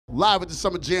Live at the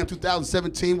Summer Jam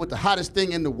 2017 with the hottest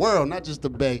thing in the world, not just the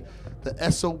Bay, the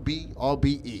SOB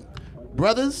RBE.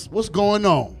 Brothers, what's going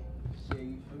on?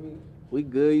 We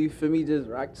good, you feel me? Just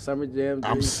rock the Summer Jam.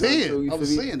 I'm seeing.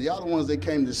 Y'all the ones they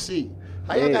came to see.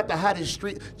 How y'all got the hottest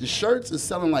street? The shirts is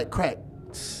selling like crack.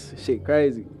 Shit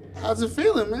crazy. How's it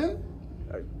feeling, man?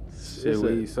 Shit,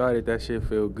 we started, that shit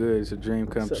feel good. It's a dream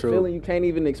come it's a true. Feeling you can't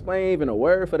even explain even a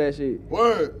word for that shit.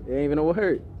 Word. It ain't even a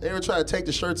word. They ever try to take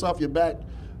the shirts off your back?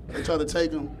 They try to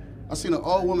take them. I seen an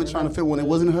old woman trying to fit one. It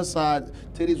wasn't her side.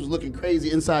 Titties was looking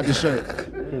crazy inside the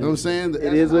shirt. You know what I'm saying?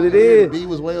 It is what it is. The B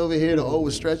was way over here. The O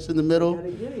was stretched in the middle.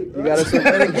 You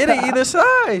gotta get it either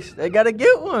side. They gotta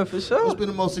get one for sure. What's been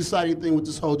the most exciting thing with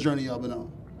this whole journey y'all been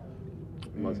on?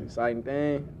 Most exciting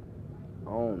thing? I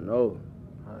don't know.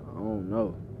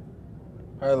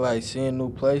 Probably like seeing new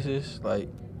places, like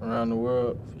around the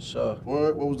world for sure.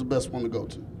 Word? What was the best one to go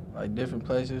to? Like different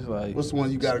places, like what's the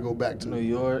one you gotta go back to? New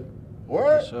York.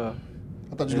 Word? For sure.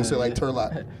 I thought you were gonna say like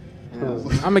Turlock.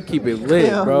 I'm gonna keep it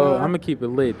lit, bro. I'm gonna keep it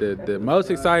lit. The most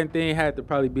exciting thing had to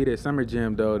probably be that Summer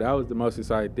Jam, though. That was the most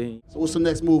exciting thing. So what's the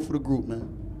next move for the group, man?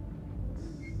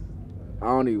 I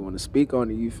don't even want to speak on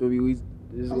it. You feel me?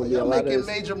 Y'all making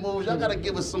major moves. Y'all gotta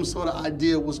give us some sort of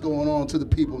idea of what's going on to the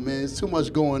people, man. It's too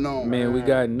much going on. Man, we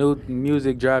got new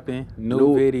music dropping,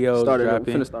 new videos dropping.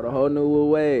 We're finna start a whole new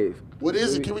wave. What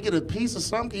is it? Can we get a piece of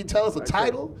something? Can you tell us a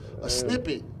title, a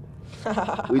snippet?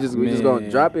 We just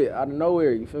gonna drop it out of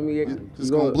nowhere. You feel me?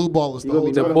 Just gonna blue ball us the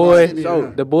whole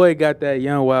time. The boy got that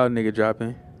young wild nigga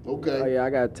dropping. Okay. Oh yeah, I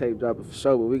got a tape dropping for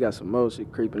sure, but we got some more shit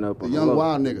creeping up. The young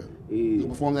wild nigga. Yeah. You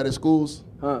gonna perform that at schools?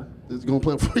 Huh? You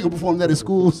gonna perform that at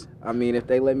schools? I mean, if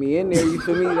they let me in there, you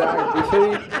feel me? You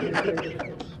feel me?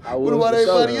 What about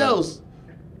everybody else?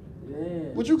 Yeah.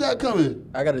 What you got coming?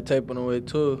 I got a tape on the way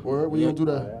too. Where? When you gonna do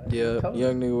that? Yeah,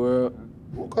 Young Nigga World.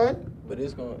 Okay. But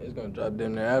it's gonna drop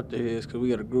down there after his, cause we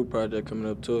got a group project coming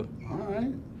up too. All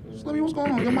right. Just let me what's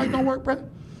going on. Your mic don't work, bro.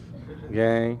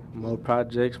 Gang, more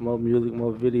projects, more music,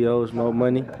 more videos, more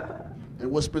money.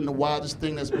 And what's been the wildest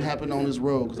thing that's been happening on this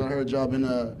road? Because I heard y'all been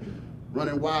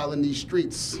running wild in these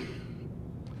streets.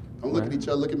 Don't look at each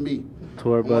other, look at me.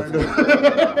 Tour bus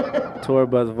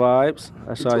vibes.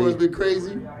 That's all. Tour's been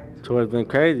crazy? Tour's been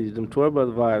crazy. Them tour bus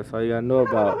vibes, that's all you gotta know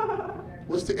about.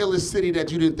 What's the illest city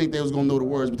that you didn't think they was gonna know the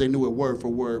words, but they knew it word for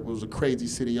word? It was a crazy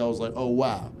city. I was like, oh,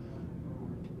 wow.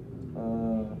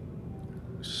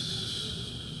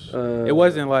 It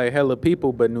wasn't like hella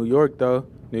people, but New York though.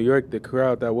 New York, the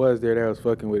crowd that was there, that was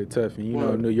fucking with it tough. And you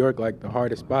know, New York like the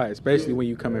hardest spot, especially when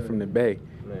you coming from the Bay.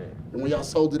 And when y'all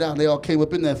sold it out, and they all came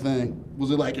up in that thing.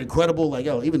 Was it like incredible? Like,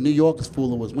 yo, even New York is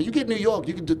full of us. When you get New York,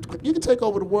 you can take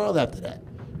over the world after that.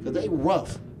 Because they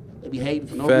rough. They be hating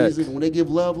for no reason. And when they give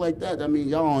love like that, that means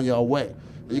y'all on y'all way.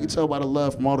 And you can tell by the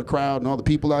love from all the crowd and all the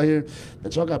people out here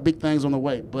that y'all got big things on the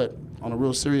way. But on a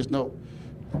real serious note,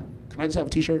 can I just have a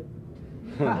t-shirt?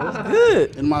 That's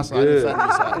good. In my side, inside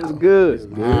my side. It's good. It's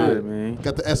good, man.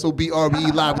 Got the SOB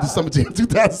RBE live with the Summer Jam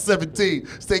 2017.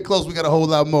 Stay close, we got a whole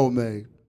lot more, man.